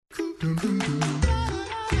You're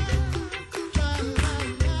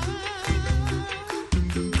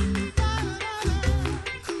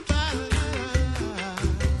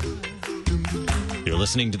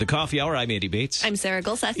listening to the Coffee Hour. I'm Andy Bates. I'm Sarah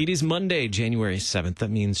Gulseth. It is Monday, January 7th. That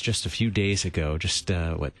means just a few days ago,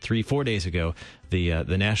 3-4 days ago, the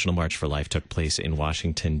National March for Life took place in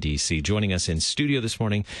Washington, D.C. Joining us in studio this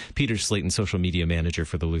morning, Peter Slayton, social media manager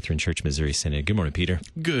for the Lutheran Church Missouri Synod. Good morning, Peter.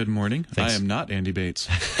 Good morning. Thanks. I am not Andy Bates.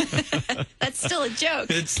 That's still a joke.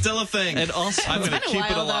 It's still a thing. And also, I'm going to keep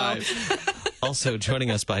it while, alive. Also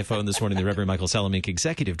joining us by phone this morning, the Reverend Michael Salamink,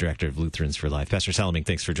 Executive Director of Lutherans for Life. Pastor Salamink,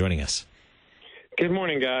 thanks for joining us. Good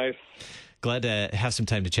morning, guys. Glad to have some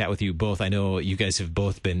time to chat with you both. I know you guys have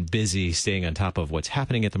both been busy staying on top of what's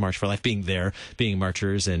happening at the March for Life, being there, being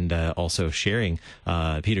marchers, and also sharing,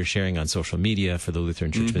 Peter sharing on social media for the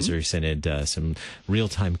Lutheran Church Missouri Synod, some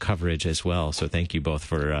real-time coverage as well. So thank you both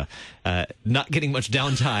for not getting much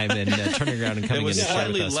downtime and turning around and coming in to share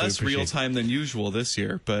with us. It was slightly less real-time than usual this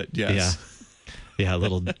year, but yes. Yeah. Yeah, a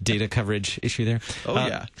little data coverage issue there. Oh,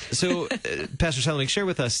 yeah. So, Pastor Salamink, share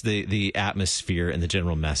with us the atmosphere and the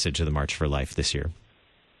general message of the March for Life this year.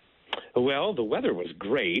 Well, the weather was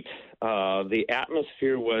great. The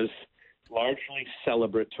atmosphere was largely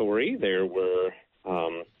celebratory. There were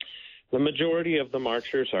the majority of the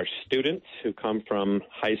marchers are students who come from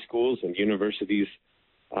high schools and universities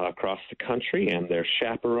across the country, and their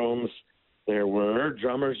chaperones. There were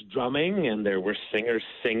drummers drumming, and there were singers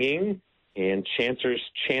singing, and chanters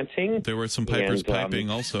chanting. There were some pipers piping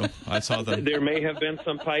also. I saw them. There may have been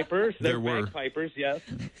some pipers. There were. Pipers, yes.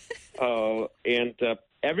 And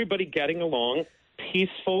everybody getting along,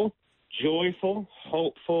 peaceful, joyful,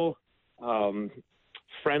 hopeful,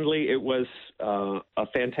 friendly. It was a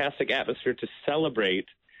fantastic atmosphere to celebrate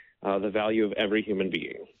the value of every human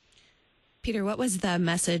being. Peter, what was the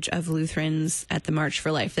message of Lutherans at the March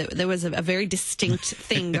for Life? There was a very distinct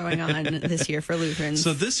thing going on this year for Lutherans.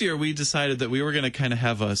 So this year we decided that we were going to kind of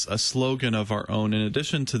have a slogan of our own. In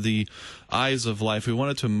addition to the Eyes of Life, we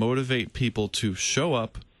wanted to motivate people to show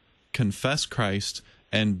up, confess Christ,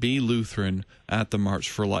 and be Lutheran at the March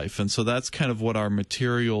for Life. And so that's kind of what our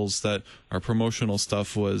materials, that our promotional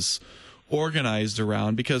stuff was organized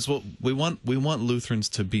around, because we want Lutherans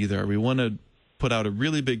to be there. We want to put out a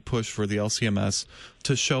really big push for the LCMS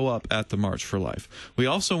to show up at the March for Life. We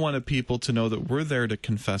also wanted people to know that we're there to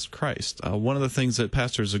confess Christ. One of the things that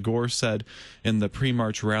Pastor Zagor said in the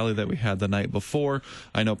pre-March rally that we had the night before,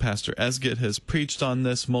 I know Pastor Esgett has preached on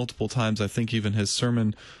this multiple times. I think even his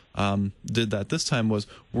sermon did that this time, was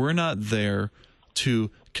we're not there to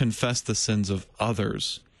confess the sins of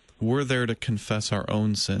others. We're there to confess our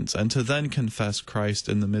own sins and to then confess Christ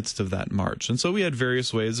in the midst of that march. And so we had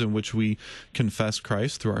various ways in which we confess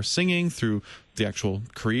Christ, through our singing, through the actual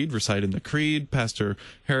creed, reciting the creed. Pastor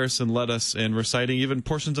Harrison led us in reciting even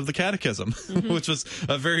portions of the catechism, which was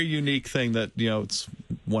a very unique thing that, it's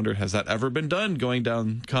wondered, has that ever been done going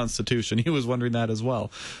down Constitution? He was wondering that as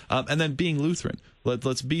well. And then being Lutheran.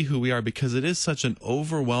 Let's be who we are, because it is such an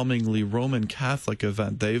overwhelmingly Roman Catholic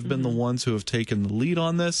event. They've been the ones who have taken the lead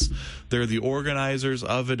on this. They're the organizers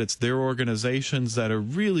of it. It's their organizations that are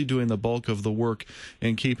really doing the bulk of the work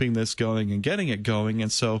in keeping this going and getting it going.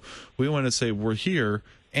 And so we want to say we're here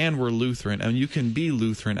and we're Lutheran, and you can be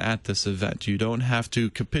Lutheran at this event. You don't have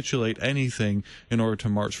to capitulate anything in order to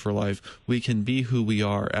March for Life. We can be who we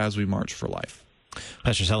are as we March for Life.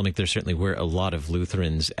 Pastor Salamink, there certainly were a lot of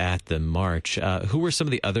Lutherans at the march. Who were some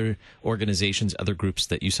of the other organizations, other groups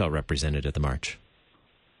that you saw represented at the march?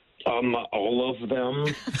 All of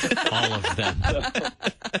them. All of them.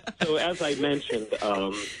 So as I mentioned,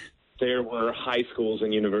 there were high schools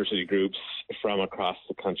and university groups from across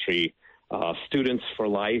the country. Students for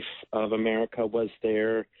Life of America was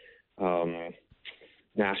there.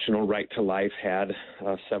 National Right to Life had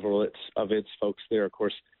several of its folks there. Of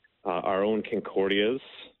course, our own Concordias,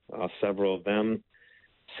 several of them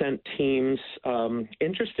sent teams.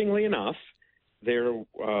 Interestingly enough, there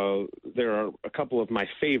are a couple of my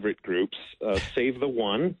favorite groups. Save the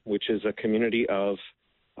One, which is a community of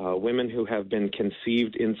women who have been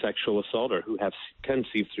conceived in sexual assault or who have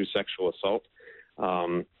conceived through sexual assault.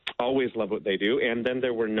 Always love what they do. And then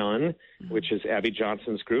there were None, which is Abby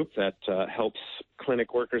Johnson's group that helps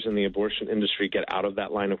clinic workers in the abortion industry get out of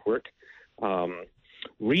that line of work.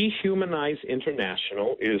 Rehumanize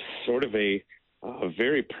International is sort of a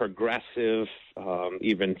very progressive,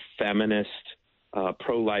 even feminist,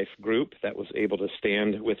 pro-life group that was able to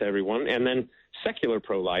stand with everyone. And then Secular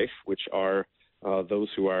Pro-Life, which are those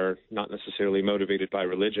who are not necessarily motivated by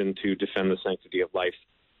religion to defend the sanctity of life,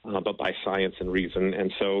 but by science and reason.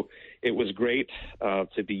 And so it was great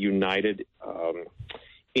to be united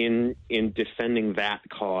in defending that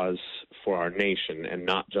cause for our nation and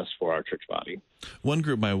not just for our church body. One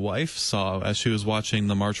group my wife saw as she was watching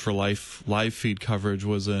the March for Life live feed coverage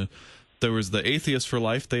was there was the Atheists for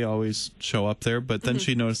Life. They always show up there, but then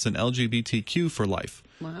she noticed an LGBTQ for Life,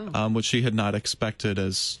 which she had not expected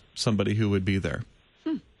as somebody who would be there.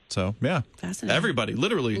 So, yeah, everybody,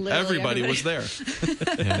 literally everybody was there.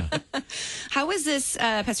 Yeah. How was this,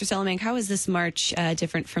 Pastor Salamanca, how was this march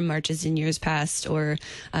different from marches in years past, or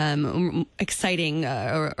exciting,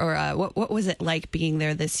 or what was it like being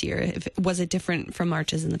there this year? Was it different from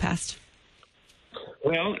marches in the past?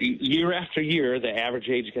 Well, year after year, the average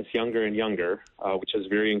age gets younger and younger, which is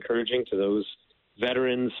very encouraging to those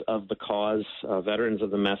veterans of the cause, veterans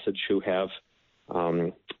of the message who have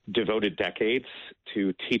devoted decades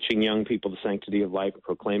to teaching young people the sanctity of life,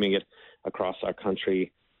 proclaiming it across our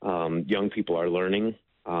country. Young people are learning.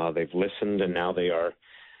 They've listened, and now they are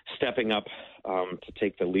stepping up to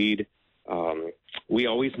take the lead. We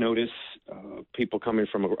always notice people coming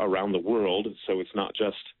from around the world, so it's not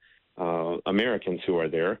just Americans who are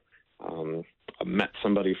there. I met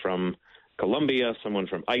somebody from Colombia, someone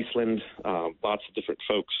from Iceland. Lots of different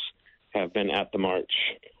folks have been at the march.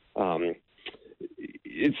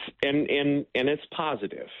 It's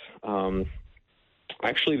positive.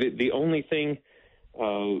 Actually, the only thing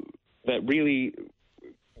that really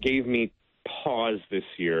gave me pause this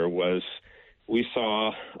year was we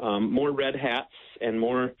saw more red hats and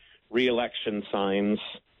more re-election signs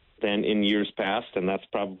than in years past, and that's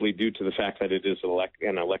probably due to the fact that it is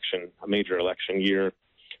a major election year.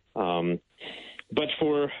 But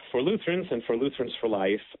for Lutherans and for Lutherans for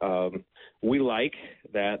Life, we like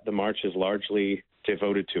that the march is largely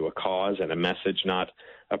devoted to a cause and a message, not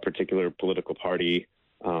a particular political party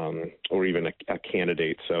or even a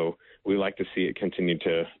candidate. So we like to see it continue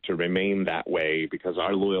to remain that way, because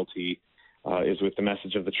our loyalty is with the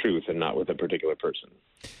message of the truth and not with a particular person.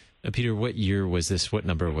 Peter, what year was this? What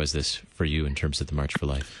number was this for you in terms of the March for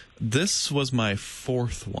Life? This was my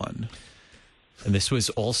fourth one. And this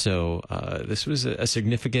was also a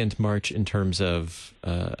significant march in terms of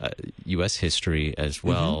U.S. history as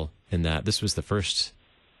well, in that this was the first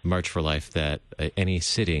March for Life that any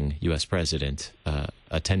sitting U.S. president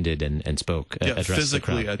attended and spoke, addressed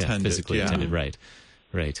physically the crowd. attended. Physically attended,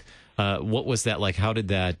 right. What was that like? How did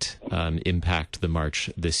that impact the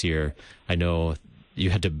march this year? I know you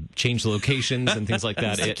had to change locations and things like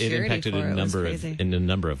that. It impacted in a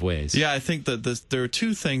number of ways. Yeah, I think that there are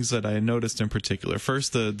two things that I noticed in particular.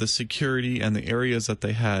 First, the security and the areas that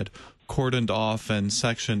they had cordoned off and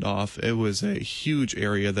sectioned off. It was a huge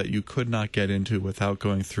area that you could not get into without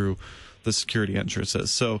going through the security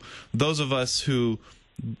entrances. So those of us who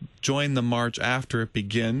join the march after it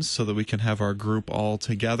begins so that we can have our group all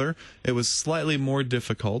together, it was slightly more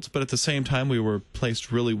difficult, but at the same time we were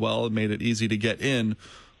placed really well. It made it easy to get in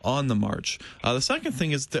on the march. The second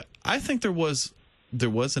thing is that I think there was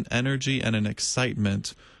an energy and an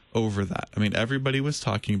excitement over that. I mean, everybody was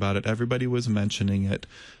talking about it, everybody was mentioning it,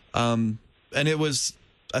 and it was,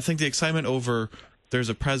 I think, the excitement over there's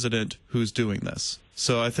a president who's doing this.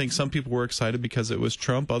 So I think some people were excited because it was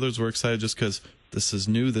Trump. Others were excited just because this is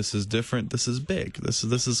new, this is different, this is big. This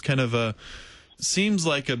is kind of seems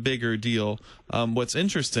like a bigger deal. What's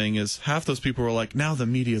interesting is half those people were like, now the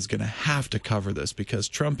media is going to have to cover this because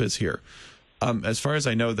Trump is here. As far as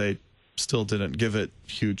I know, they still didn't give it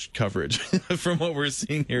huge coverage from what we're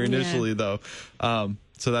seeing here initially, though.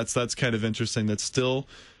 So that's kind of interesting. That's still,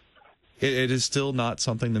 it is still not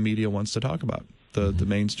something the media wants to talk about. The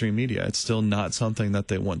mainstream media. It's still not something that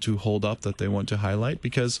they want to hold up, that they want to highlight,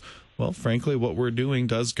 because, well, frankly, what we're doing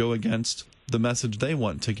does go against the message they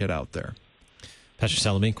want to get out there. Pastor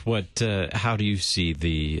Salamanca, how do you see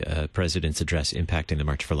the president's address impacting the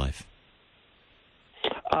March for Life?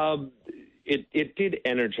 It did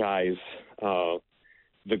energize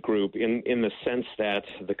the group in the sense that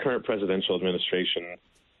the current presidential administration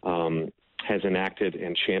has enacted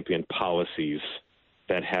and championed policies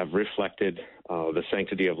that have reflected the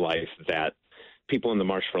sanctity of life that people in the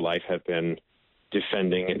March for Life have been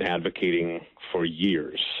defending and advocating for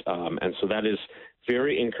years. And so that is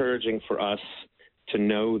very encouraging for us to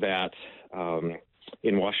know that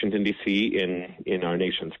in Washington, D.C., in our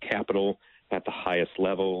nation's capital, at the highest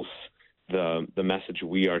levels, the message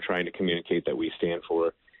we are trying to communicate that we stand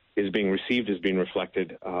for is being received, is being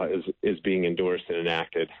reflected, is being endorsed and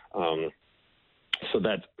enacted. So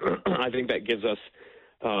that I think that gives us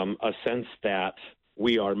a sense that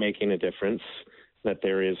we are making a difference, that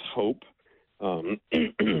there is hope.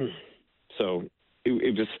 So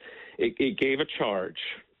it gave a charge,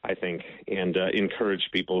 I think, and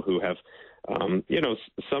encouraged people who have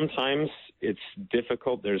Sometimes it's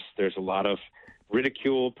difficult. There's a lot of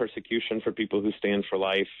ridicule, persecution for people who stand for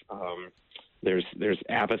life. There's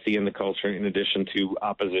apathy in the culture, in addition to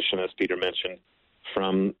opposition, as Peter mentioned,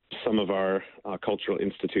 from some of our cultural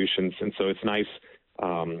institutions. And so it's nice.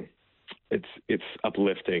 It's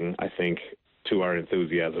uplifting, I think, to our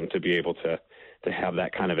enthusiasm to be able to have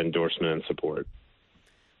that kind of endorsement and support.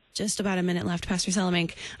 Just about a minute left, Pastor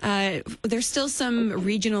Salamanque. There's still some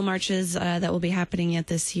regional marches that will be happening yet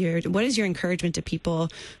this year. What is your encouragement to people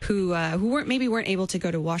who weren't able to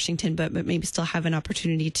go to Washington, but maybe still have an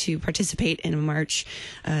opportunity to participate in a march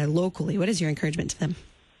locally? What is your encouragement to them?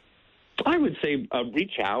 I would say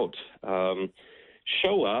reach out,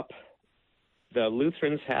 show up. The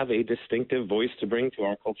Lutherans have a distinctive voice to bring to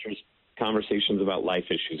our culture's conversations about life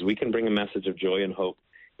issues. We can bring a message of joy and hope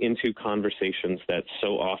into conversations that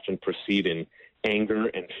so often proceed in anger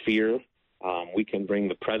and fear. We can bring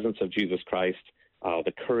the presence of Jesus Christ,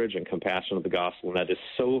 the courage and compassion of the gospel, and that is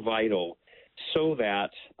so vital so that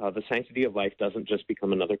the sanctity of life doesn't just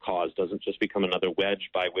become another cause, doesn't just become another wedge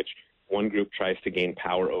by which one group tries to gain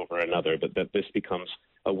power over another, but that this becomes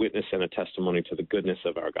a witness and a testimony to the goodness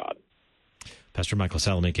of our God. Pastor Michael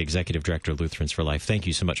Salamanque, Executive Director of Lutherans for Life, thank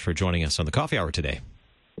you so much for joining us on the Coffee Hour today.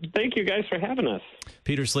 Thank you guys for having us.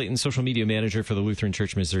 Peter Slayton, Social Media Manager for the Lutheran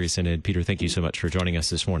Church Missouri Synod. Peter, thank you so much for joining us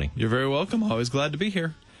this morning. You're very welcome. Always glad to be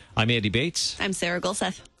here. I'm Andy Bates. I'm Sarah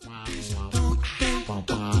Gulseth.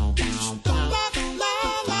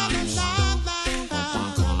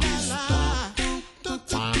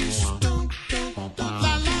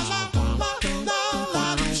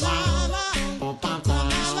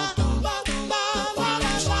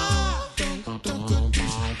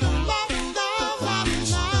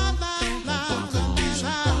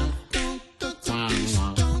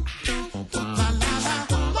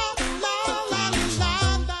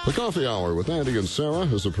 The Coffee Hour with Andy and Sarah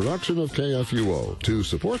is a production of KFUO. To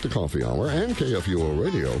support the Coffee Hour and KFUO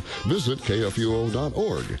Radio, visit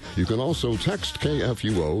KFUO.org. You can also text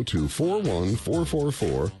KFUO to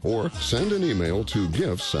 41444 or send an email to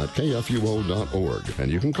gifts@KFUO.org.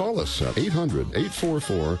 And you can call us at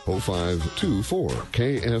 800-844-0524.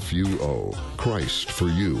 KFUO. Christ for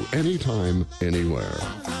you, anytime, anywhere.